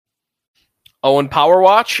Owen Power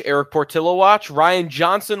Watch, Eric Portillo Watch, Ryan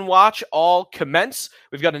Johnson Watch all commence.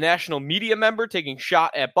 We've got a national media member taking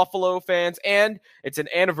shot at Buffalo fans, and it's an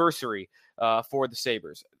anniversary for the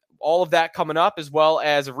Sabres. All of that coming up, as well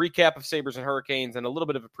as a recap of Sabres and Hurricanes and a little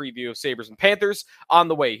bit of a preview of Sabres and Panthers on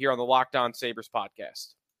the way here on the Locked On Sabres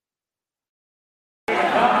podcast.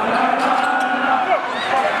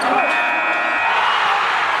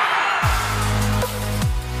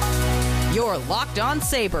 Your Locked On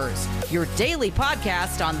Sabres, your daily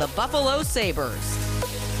podcast on the Buffalo Sabres.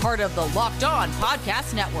 Part of the Locked On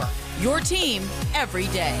Podcast Network, your team every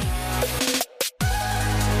day.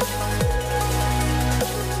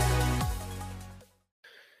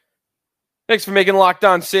 Thanks for making Locked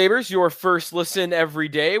On Sabres your first listen every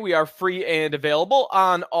day. We are free and available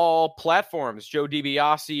on all platforms. Joe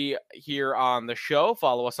DiBiase here on the show.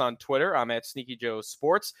 Follow us on Twitter. I'm at Sneaky Joe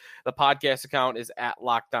Sports. The podcast account is at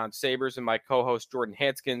Locked On Sabres, and my co-host Jordan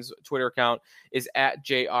Hanskin's Twitter account is at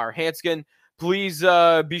JR Hanskin. Please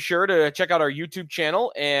be sure to check out our YouTube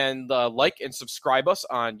channel and like and subscribe us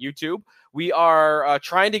on YouTube. We are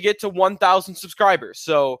trying to get to 1,000 subscribers,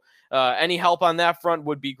 so any help on that front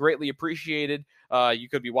would be greatly appreciated. You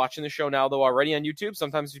could be watching the show now, though, already on YouTube.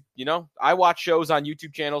 Sometimes, I watch shows on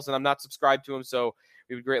YouTube channels and I'm not subscribed to them, so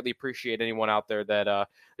we would greatly appreciate anyone out there that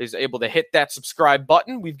is able to hit that subscribe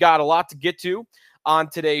button. We've got a lot to get to on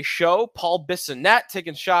today's show. Paul Bissonnette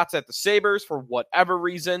taking shots at the Sabres for whatever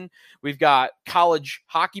reason. We've got college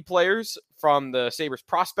hockey players from the Sabres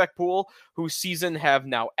prospect pool whose season have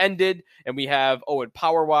now ended. And we have Owen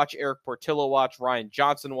Power Watch, Eric Portillo Watch, Ryan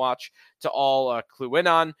Johnson Watch to all clue in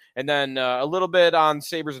on. And then a little bit on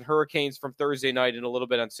Sabres and Hurricanes from Thursday night and a little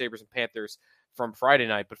bit on Sabres and Panthers from Friday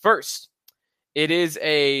night. But first, it is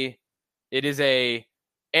a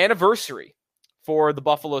anniversary for the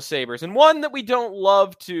Buffalo Sabres, and one that we don't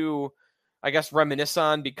love to, reminisce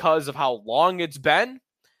on because of how long it's been.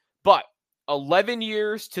 But 11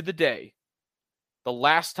 years to the day, the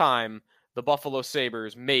last time the Buffalo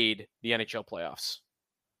Sabres made the NHL playoffs.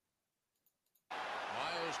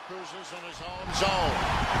 Myers cruises in his own zone.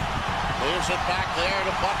 Leaves it back there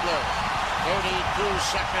to Butler. 32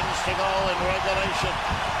 seconds to go in regulation.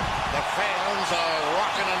 The fans are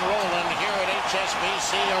rocking and rolling here at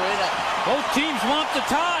HSBC Arena. Both teams want the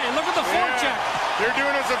tie. Look at the forecheck. They're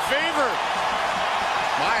doing us a favor.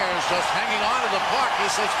 Myers just hanging on to the puck. He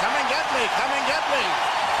says, come and get me, come and get me.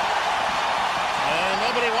 And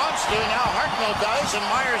nobody wants to. Now Hartnell does, and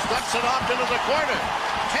Myers ducks it off into the corner.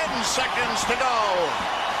 10 seconds to go.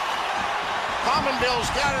 Pominville's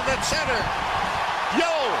got it at center. Yo,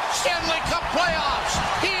 Stanley Cup playoffs.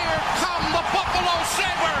 Here come the Buffalo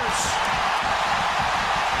Sabres.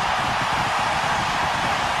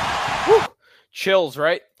 Woo. Chills,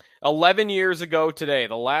 right? 11 years ago today,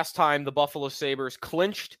 the last time the Buffalo Sabres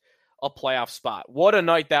clinched a playoff spot. What a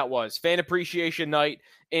night that was. Fan appreciation night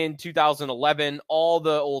in 2011. All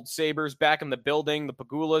the old Sabres back in the building. The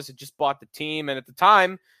Pagulas had just bought the team. And at the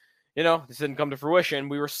time, this didn't come to fruition.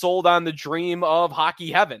 We were sold on the dream of hockey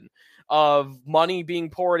heaven, of money being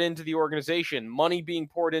poured into the organization, money being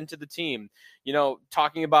poured into the team,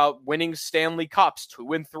 talking about winning Stanley Cups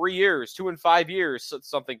 2 in 3 years, 2 in 5 years,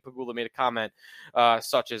 something Pagula made a comment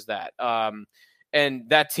such as that. And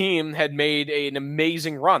that team had made an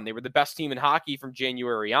amazing run. They were the best team in hockey from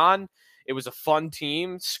January on. It was a fun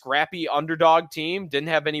team, scrappy underdog team, didn't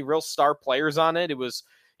have any real star players on it. It was,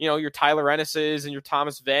 your Tyler Ennis's and your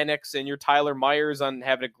Thomas Vaneks and your Tyler Myers on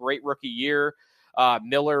having a great rookie year.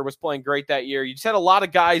 Miller was playing great that year. You just had a lot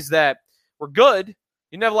of guys that were good. You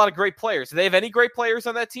didn't have a lot of great players. Did they have any great players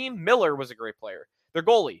on that team? Miller was a great player. Their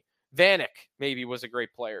goalie, Vanek, maybe was a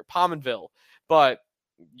great player. Pominville. But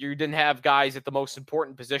you didn't have guys at the most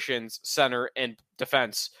important positions, center and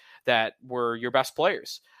defense, that were your best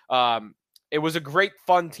players. It was a great,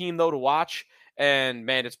 fun team, though, to watch. And,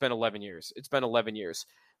 man, it's been 11 years. It's been 11 years.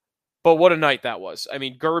 But what a night that was. I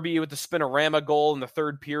mean, Gerby with the spinorama goal in the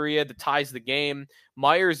third period that ties the game.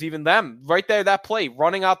 Myers, even them, right there, that play,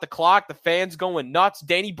 running out the clock, the fans going nuts.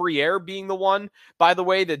 Danny Briere being the one, by the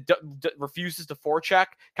way, that refuses to forecheck,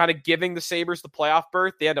 kind of giving the Sabres the playoff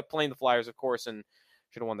berth. They end up playing the Flyers, of course, and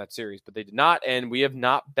should have won that series, but they did not, and we have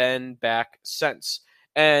not been back since.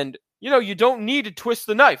 And, you don't need to twist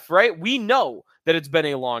the knife, right? We know that it's been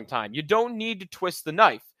a long time. You don't need to twist the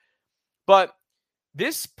knife. But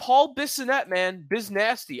this Paul Bissonnette, man, Biz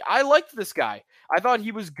Nasty, I liked this guy. I thought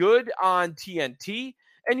he was good on TNT.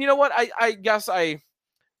 And you know what? I guess I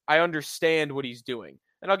understand what he's doing.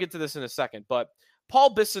 And I'll get to this in a second. But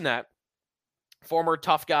Paul Bissonnette, former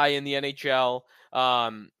tough guy in the NHL,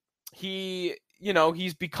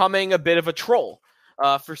 he's becoming a bit of a troll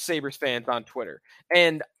for Sabres fans on Twitter.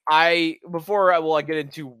 And Before I get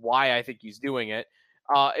into why I think he's doing it,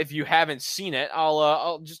 if you haven't seen it,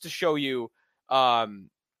 I'll just to show you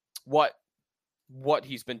what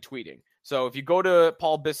he's been tweeting. So if you go to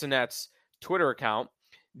Paul Bissonnette's Twitter account,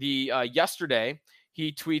 yesterday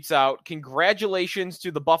he tweets out, "Congratulations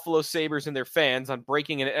to the Buffalo Sabres and their fans on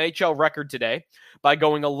breaking an NHL record today by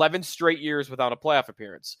going 11 straight years without a playoff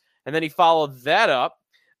appearance." And then he followed that up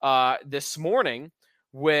this morning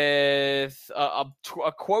with a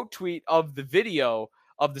quote tweet of the video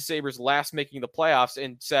of the Sabres last making the playoffs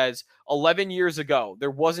and says, 11 years ago,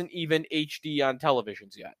 there wasn't even HD on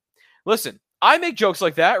televisions yet. Listen, I make jokes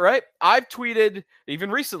like that, right? I've tweeted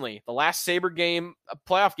even recently, the last Sabre game,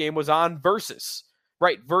 playoff game was on Versus.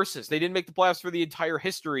 Right, Versus. They didn't make the playoffs for the entire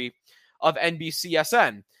history of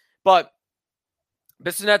NBCSN. But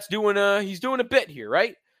Bissonnette's doing a bit here,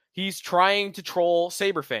 right? He's trying to troll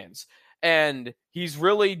Sabre fans. And he's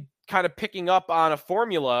really kind of picking up on a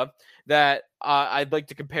formula that I'd like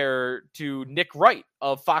to compare to Nick Wright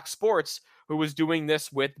of Fox Sports, who was doing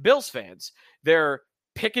this with Bills fans. They're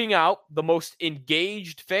picking out the most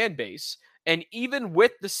engaged fan base. And even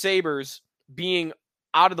with the Sabres being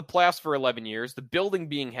out of the playoffs for 11 years, the building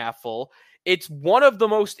being half full, it's one of the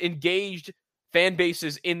most engaged fan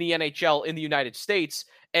bases in the NHL in the United States,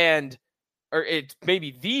 or it's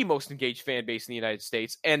maybe the most engaged fan base in the United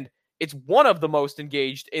States, and it's one of the most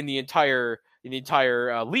engaged in the entire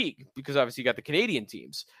league, because obviously you got the Canadian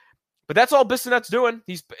teams. But that's all Bissonnette's doing.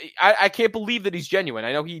 I can't believe that he's genuine.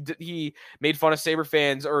 I know he made fun of Sabre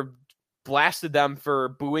fans or blasted them for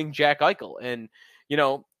booing Jack Eichel, and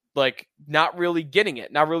not really getting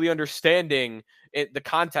it, not really understanding the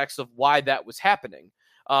context of why that was happening.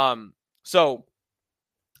 So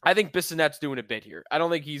I think Bissonnette's doing a bit here. I don't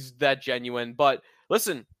think he's that genuine, but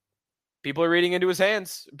listen, people are reading into his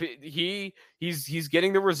hands. He's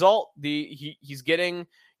getting the result. He's getting,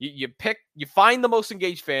 you find the most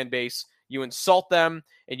engaged fan base, you insult them,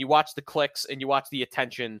 and you watch the clicks and you watch the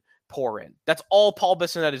attention pour in. That's all Paul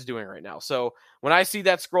Bissonnette is doing right now. So when I see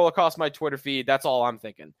that scroll across my Twitter feed, that's all I'm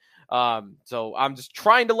thinking. So I'm just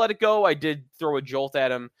trying to let it go. I did throw a jolt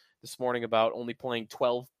at him this morning about only playing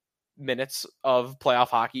 12 minutes of playoff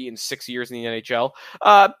hockey in 6 years in the NHL.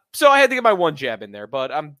 So I had to get my one jab in there,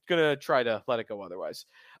 but I'm going to try to let it go otherwise.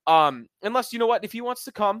 Unless, you know what, if he wants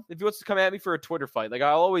to come at me for a Twitter fight, like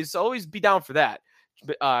I'll always be down for that.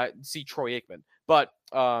 See Troy Aikman. But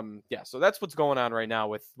yeah, so that's what's going on right now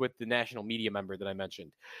with the national media member that I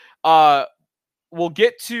mentioned. We'll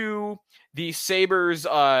get to the Sabres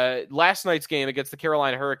last night's game against the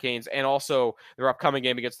Carolina Hurricanes and also their upcoming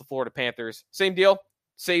game against the Florida Panthers. Same deal.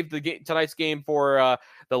 Save tonight's game for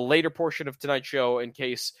the later portion of tonight's show in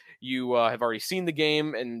case you have already seen the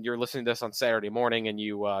game and you're listening to this on Saturday morning and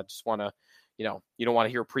you just want to, you don't want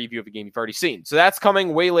to hear a preview of a game you've already seen. So that's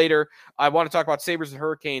coming way later. I want to talk about Sabres and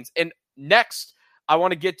Hurricanes. And next, I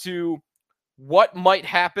want to get to what might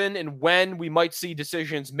happen and when we might see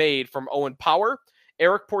decisions made from Owen Power,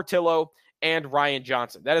 Eric Portillo, and Ryan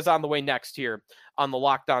Johnson. That is on the way next here on the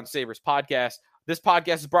Locked On Sabres podcast. This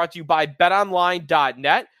podcast is brought to you by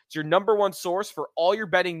betonline.net. It's your number one source for all your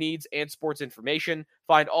betting needs and sports information.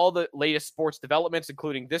 Find all the latest sports developments,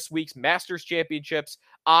 including this week's Masters Championships,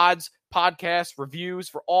 odds, podcasts, reviews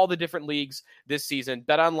for all the different leagues this season.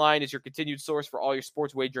 BetOnline is your continued source for all your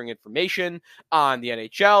sports wagering information on the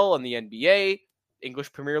NHL and the NBA,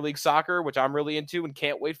 English Premier League soccer, which I'm really into and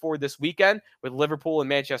can't wait for this weekend with Liverpool and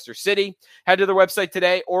Manchester City. Head to their website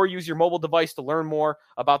today or use your mobile device to learn more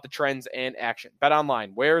about the trends and action.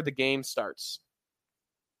 BetOnline, where the game starts.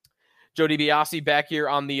 Joe DiBiase back here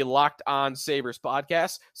on the Locked On Sabres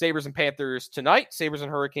podcast. Sabres and Panthers tonight. Sabres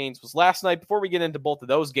and Hurricanes was last night. Before we get into both of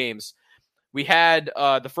those games, we had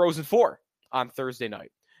the Frozen Four on Thursday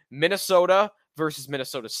night. Minnesota versus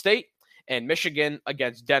Minnesota State and Michigan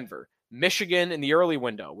against Denver. Michigan in the early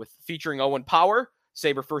window featuring Owen Power,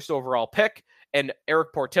 Sabre first overall pick, and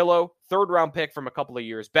Eric Portillo, third round pick from a couple of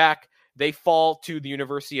years back. They fall to the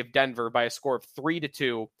University of Denver by a score of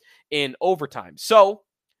 3-2 in overtime. So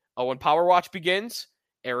Owen Power watch begins.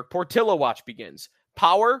 Eric Portillo watch begins.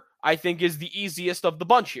 Power, I think, is the easiest of the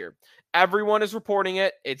bunch here. Everyone is reporting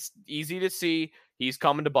it. It's easy to see. He's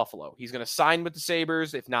coming to Buffalo. He's going to sign with the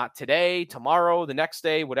Sabres, if not today, tomorrow, the next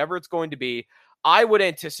day, whatever it's going to be. I would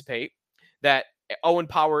anticipate that Owen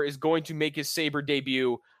Power is going to make his Sabre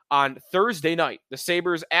debut on Thursday night. The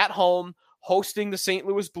Sabres at home, hosting the St.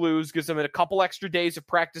 Louis Blues, gives them a couple extra days of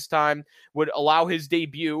practice time, would allow his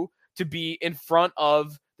debut to be in front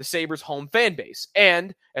of the Sabres home fan base.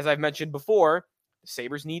 And as I've mentioned before, the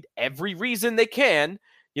Sabres need every reason they can,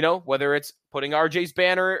 whether it's putting RJ's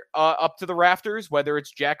banner up to the rafters, whether it's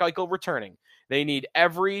Jack Eichel returning. They need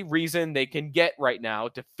every reason they can get right now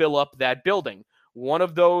to fill up that building. One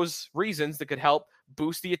of those reasons that could help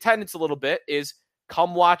boost the attendance a little bit is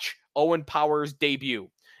come watch Owen Power's debut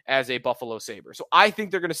as a Buffalo Sabre. So I think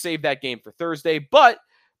they're going to save that game for Thursday, but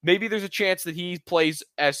maybe there's a chance that he plays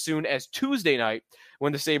as soon as Tuesday night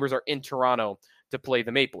when the Sabres are in Toronto to play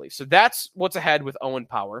the Maple Leafs. So that's what's ahead with Owen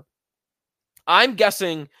Power. I'm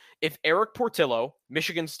guessing if Eric Portillo,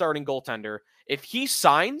 Michigan's starting goaltender, if he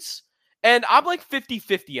signs, and I'm like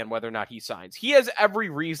 50-50 on whether or not he signs. He has every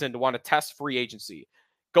reason to want to test free agency,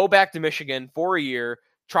 go back to Michigan for a year,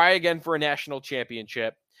 try again for a national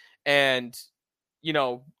championship, and,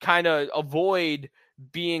 kind of avoid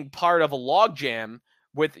being part of a logjam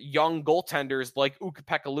with young goaltenders like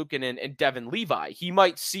Ukko-Pekka Luukkonen and Devin Levi. He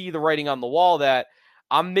might see the writing on the wall that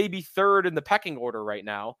I'm maybe third in the pecking order right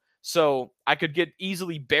now, so I could get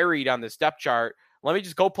easily buried on this depth chart. Let me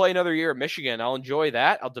just go play another year at Michigan. I'll enjoy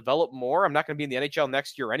that. I'll develop more. I'm not going to be in the NHL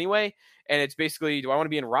next year anyway. And it's basically, do I want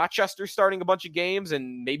to be in Rochester starting a bunch of games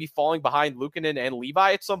and maybe falling behind Luukkonen and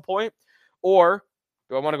Levi at some point? Or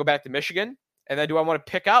do I want to go back to Michigan? And then do I want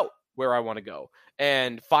to pick out where I want to go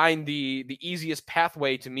and find the easiest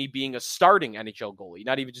pathway to me being a starting NHL goalie,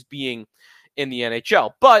 not even just being in the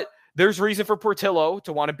NHL? But there's reason for Portillo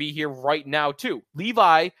to want to be here right now, too.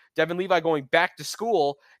 Devin Levi going back to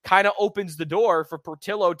school kind of opens the door for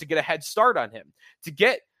Portillo to get a head start on him, to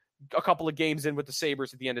get a couple of games in with the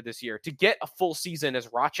Sabres at the end of this year, to get a full season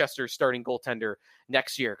as Rochester's starting goaltender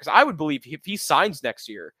next year. Because I would believe if he signs next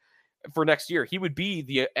year, he would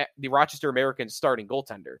be the Rochester Americans starting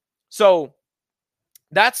goaltender. So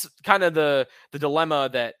that's kind of the dilemma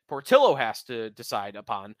that Portillo has to decide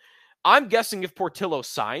upon. I'm guessing if Portillo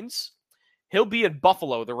signs, he'll be in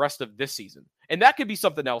Buffalo the rest of this season. And that could be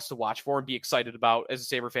something else to watch for and be excited about as a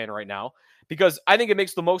Sabre fan right now, because I think it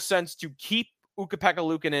makes the most sense to keep Ukko-Pekka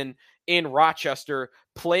Luukkonen in Rochester,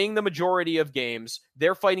 playing the majority of games.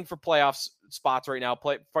 They're fighting for playoff spots right now,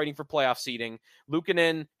 fighting for playoff seeding.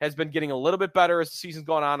 Luukkonen has been getting a little bit better as the season's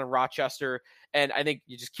going on in Rochester, and I think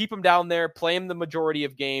you just keep him down there, play him the majority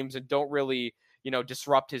of games, and don't really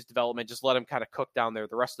disrupt his development. Just let him kind of cook down there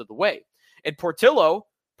the rest of the way. And Portillo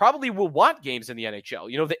probably will want games in the NHL.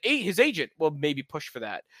 His agent will maybe push for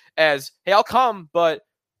that as, hey, I'll come, but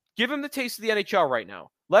give him the taste of the NHL right now.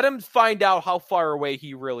 Let him find out how far away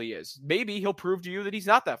he really is. Maybe he'll prove to you that he's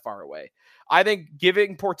not that far away. I think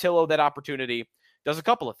giving Portillo that opportunity does a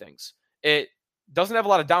couple of things. It doesn't have a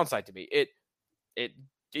lot of downside to me. It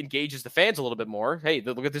engages the fans a little bit more. Hey,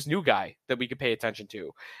 look at this new guy that we could pay attention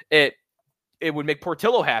to. It would make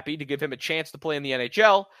Portillo happy to give him a chance to play in the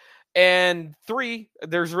NHL. And 3,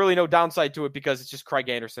 there's really no downside to it because it's just Craig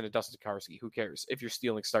Anderson and Dustin Tokarski. Who cares if you're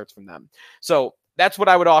stealing starts from them? So that's what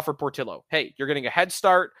I would offer Portillo. Hey, you're getting a head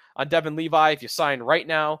start on Devin Levi if you sign right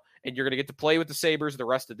now, and you're going to get to play with the Sabres the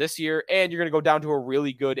rest of this year, and you're going to go down to a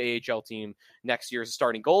really good AHL team next year as a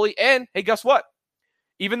starting goalie. And hey, guess what?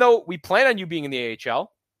 Even though we plan on you being in the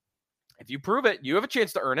AHL, if you prove it, you have a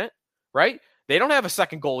chance to earn it, right? They don't have a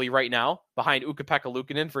second goalie right now behind Ukko-Pekka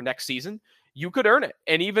Luukkonen for next season. You could earn it.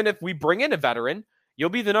 And even if we bring in a veteran, you'll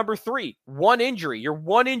be the number 3. One injury. You're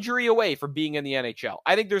one injury away from being in the NHL.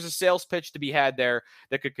 I think there's a sales pitch to be had there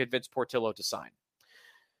that could convince Portillo to sign.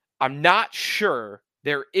 I'm not sure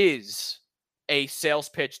there is a sales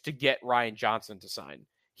pitch to get Ryan Johnson to sign.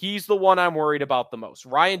 He's the one I'm worried about the most.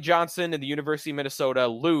 Ryan Johnson and the University of Minnesota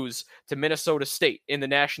lose to Minnesota State in the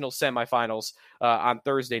national semifinals on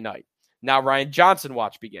Thursday night. Now Ryan Johnson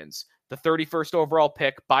watch begins. The 31st overall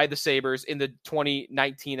pick by the Sabres in the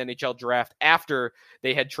 2019 NHL draft after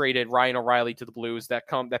they had traded Ryan O'Reilly to the Blues. That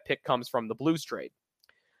pick comes from the Blues trade.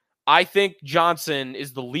 I think Johnson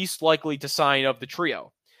is the least likely to sign of the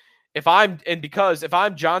trio. If I'm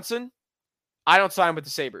Johnson, I don't sign with the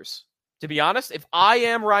Sabres. To be honest, if I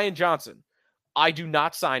am Ryan Johnson, I do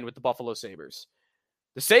not sign with the Buffalo Sabres.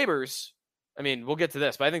 The Sabres, we'll get to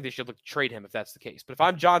this, but I think they should look to trade him if that's the case. But if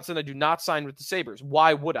I'm Johnson, I do not sign with the Sabres.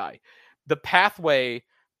 Why would I? The pathway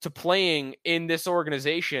to playing in this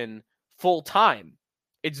organization full time,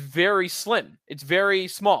 it's very slim. It's very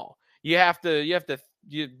small. You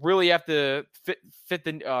really have to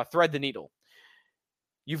thread the needle.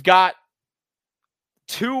 You've got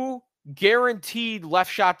 2 guaranteed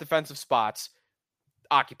left shot defensive spots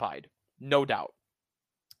occupied, no doubt.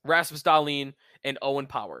 Rasmus Dahlin and Owen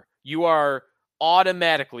Power. You are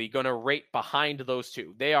automatically going to rate behind those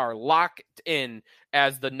 2. They are locked in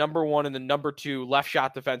as the number 1 and the number 2 left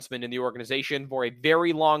shot defensemen in the organization for a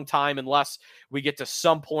very long time, unless we get to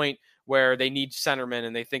some point where they need centermen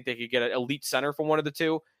and they think they could get an elite center from one of the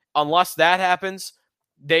 2. Unless that happens,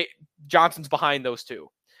 Johnson's behind those 2.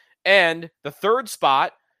 And the third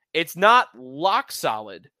spot It's not lock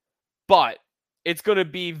solid, but it's going to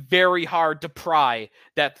be very hard to pry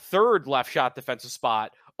that third left shot defensive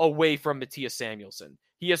spot away from Matthias Samuelsson.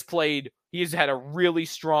 He has had a really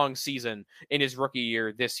strong season in his rookie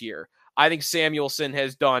year this year. I think Samuelsson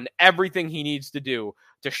has done everything he needs to do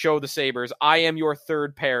to show the Sabres, I am your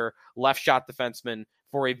third pair left shot defenseman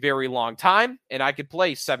for a very long time, and I could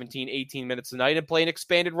play 17, 18 minutes a night and play an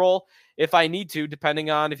expanded role if I need to,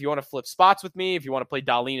 depending on if you want to flip spots with me, if you want to play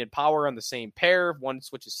Dahlin and Power on the same pair, if one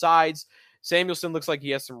switches sides. Samuelsson looks like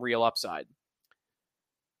he has some real upside.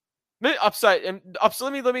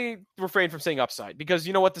 Let me refrain from saying upside, because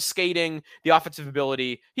you know what, the skating, the offensive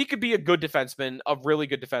ability, he could be a good defenseman, a really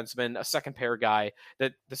good defenseman, a second pair guy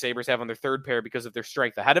that the Sabres have on their third pair because of their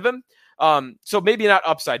strength ahead of him. So maybe not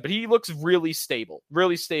upside, but he looks really stable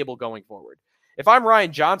going forward. If I'm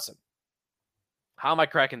Ryan Johnson, how am I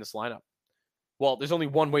cracking this lineup? Well, there's only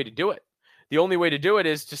one way to do it. The only way to do it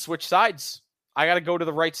is to switch sides. I got to go to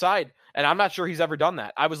the right side, and I'm not sure he's ever done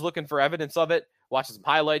that. I was looking for evidence of it, watching some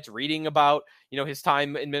highlights, reading about, his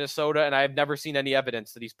time in Minnesota, and I have never seen any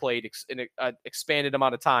evidence that he's played in an expanded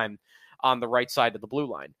amount of time on the right side of the blue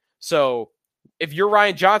line. So if you're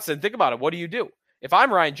Ryan Johnson, think about it. What do you do? If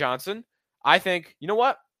I'm Ryan Johnson, I think, you know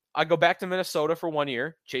what? I go back to Minnesota for 1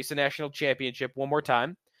 year, chase a national championship one more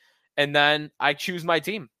time, and then I choose my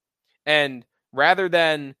team. And rather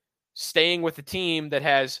than staying with a team that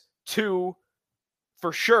has two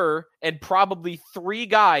for sure, and probably three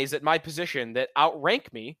guys at my position that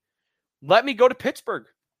outrank me, let me go to Pittsburgh.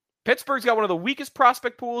 Pittsburgh's got one of the weakest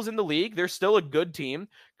prospect pools in the league. They're still a good team.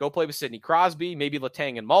 Go play with Sidney Crosby. Maybe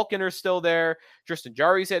Letang and Malkin are still there. Tristan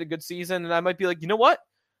Jarry's had a good season, and I might be like, you know what?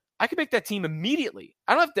 I can make that team immediately.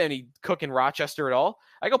 I don't have to any Cook in Rochester at all.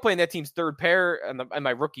 I go play in that team's third pair in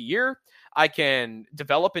my rookie year. I can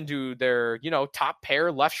develop into their, top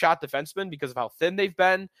pair left shot defenseman because of how thin they've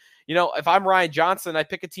been. If I'm Ryan Johnson, I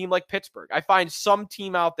pick a team like Pittsburgh. I find some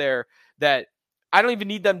team out there that I don't even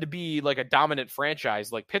need them to be like a dominant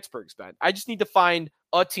franchise like Pittsburgh's been. I just need to find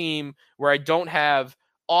a team where I don't have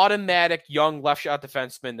automatic young left shot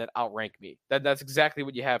defensemen that outrank me. That's exactly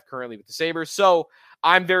what you have currently with the Sabres. So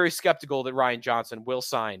I'm very skeptical that Ryan Johnson will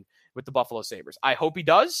sign with the Buffalo Sabres. I hope he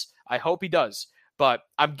does. But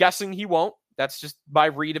I'm guessing he won't. That's just my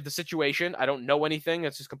read of the situation. I don't know anything.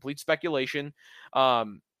 That's just complete speculation.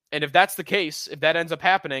 And if that's the case, if that ends up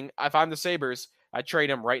happening, if I'm the Sabres, I trade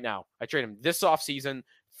him right now. I trade him this offseason,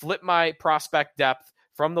 flip my prospect depth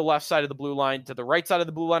from the left side of the blue line to the right side of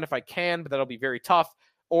the blue line if I can, but that'll be very tough,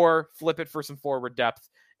 or flip it for some forward depth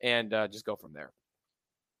and just go from there.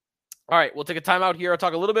 All right, we'll take a timeout here. I'll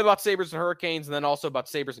talk a little bit about Sabres and Hurricanes, and then also about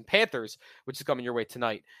Sabres and Panthers, which is coming your way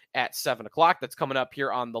tonight at 7 o'clock. That's coming up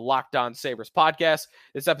here on the Locked On Sabres podcast.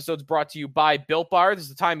 This episode's brought to you by Built Bar. This is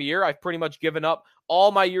the time of year I've pretty much given up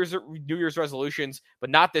all my New Year's resolutions, but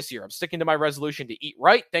not this year. I'm sticking to my resolution to eat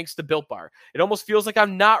right, thanks to Built Bar. It almost feels like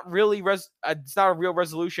I'm not really it's not a real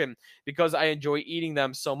resolution because I enjoy eating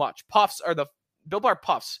them so much. Built Bar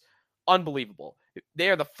Puffs, unbelievable. They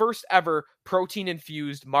are the first ever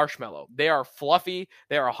protein-infused marshmallow. They are fluffy.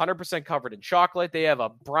 They are 100% covered in chocolate. They have a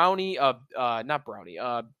brownie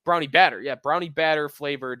batter. Yeah, brownie batter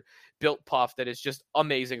flavored Built Puff that is just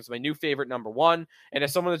amazing. It's my new favorite, number one. And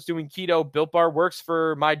as someone that's doing keto, Built Bar works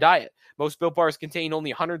for my diet. Most Built Bars contain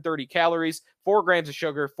only 130 calories, 4 grams of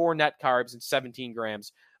sugar, 4 net carbs, and 17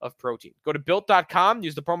 grams of protein. Go to Built.com,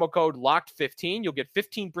 use the promo code LOCKED15. You'll get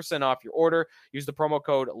 15% off your order. Use the promo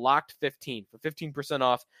code LOCKED15 for 15%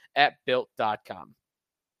 off at Built.com.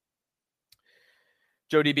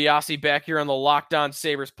 Joe DiBiase back here on the Locked On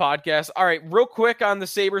Sabres podcast. All right, real quick on the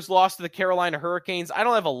Sabres loss to the Carolina Hurricanes. I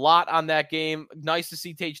don't have a lot on that game. Nice to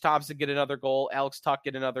see Tage Thompson get another goal. Alex Tuch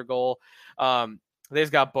get another goal. They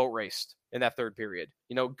just got boat raced in that third period.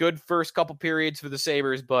 Good first couple periods for the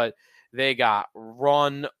Sabres, but they got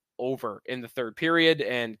run over in the third period,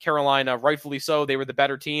 and Carolina, rightfully so, they were the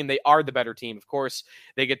better team. They are the better team. Of course,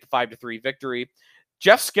 they get the 5-3 victory.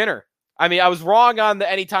 Jeff Skinner. I was wrong on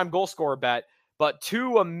the anytime goal scorer bet, but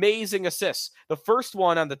 2 amazing assists. The first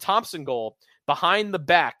one on the Thompson goal, behind the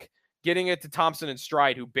back, getting it to Thompson in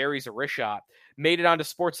stride, who buries a wrist shot, made it onto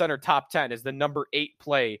SportsCenter top 10 as the number 8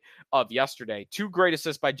 play of yesterday. 2 great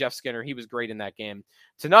assists by Jeff Skinner. He was great in that game.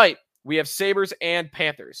 Tonight, we have Sabres and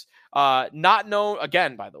Panthers. Not known,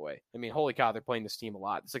 again, by the way. Holy cow, they're playing this team a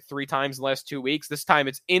lot. It's like 3 times in the last 2 weeks. This time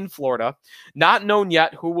it's in Florida. Not known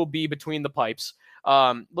yet who will be between the pipes.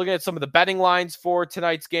 Looking at some of the betting lines for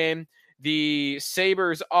tonight's game, the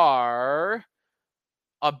Sabres are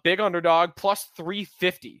a big underdog, plus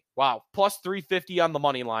 350. Wow, plus 350 on the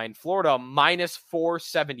money line. Florida, minus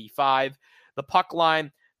 475. The puck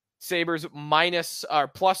line, Sabres minus or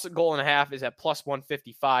plus a goal and a half is at plus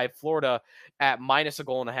 155. Florida at minus a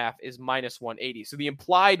goal and a half is minus 180. So the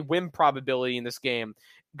implied win probability in this game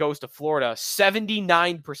goes to Florida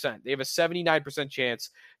 79%. They have a 79%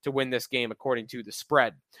 chance to win this game according to the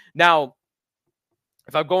spread. Now,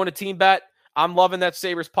 if I'm going to team bet, I'm loving that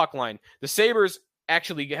Sabres puck line. The Sabres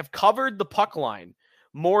actually have covered the puck line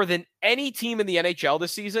more than any team in the NHL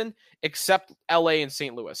this season except LA and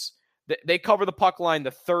St. Louis. They cover the puck line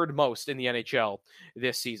the third most in the NHL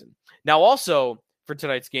this season. Now, also for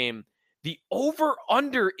tonight's game, the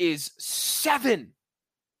over-under is 7.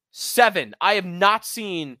 7. I have not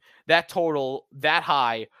seen that total that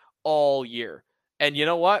high all year. And you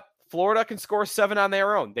know what? Florida can score 7 on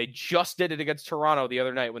their own. They just did it against Toronto the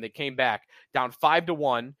other night when they came back down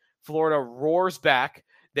 5-1. Florida roars back.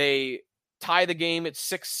 They tie the game at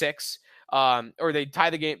 6-6. Or they tie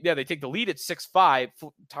the game. Yeah, they take the lead at 6-5.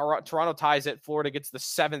 Toronto ties it. Florida gets the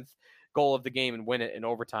 7th goal of the game and win it in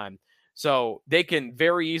overtime. So they can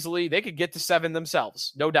very easily, they could get to 7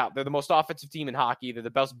 themselves. No doubt. They're the most offensive team in hockey. They're the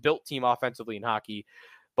best built team offensively in hockey.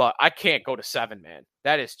 But I can't go to 7, man.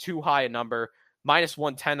 That is too high a number. Minus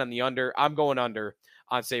 110 on the under. I'm going under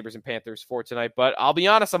on Sabres and Panthers for tonight. But I'll be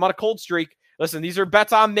honest, I'm on a cold streak. Listen, these are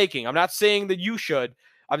bets I'm making. I'm not saying that you should.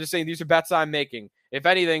 I'm just saying these are bets I'm making. If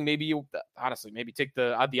anything, maybe you, honestly, maybe take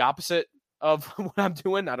the opposite of what I'm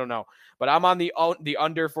doing. I don't know. But I'm on the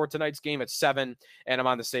under for tonight's game at 7, and I'm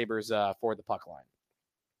on the Sabres for the puck line.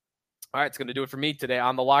 All right, it's going to do it for me today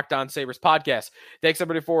on the Locked On Sabres podcast. Thanks,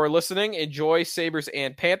 everybody, for listening. Enjoy Sabres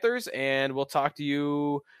and Panthers, and we'll talk to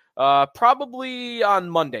you probably on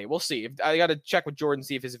Monday. We'll see. I got to check with Jordan,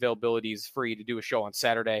 see if his availability is free to do a show on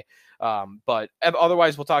Saturday. But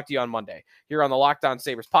otherwise, we'll talk to you on Monday here on the Locked On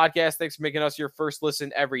Sabres podcast. Thanks for making us your first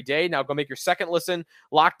listen every day. Now go make your second listen.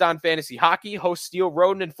 Locked On Fantasy Hockey. Hosts Steele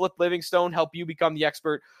Roden and Flip Livingstone help you become the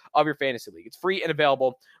expert of your fantasy league. It's free and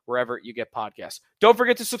available wherever you get podcasts. Don't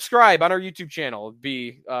forget to subscribe on our YouTube channel. It'd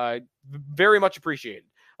be very much appreciated.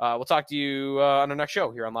 We'll talk to you on our next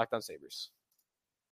show here on Locked On Sabres.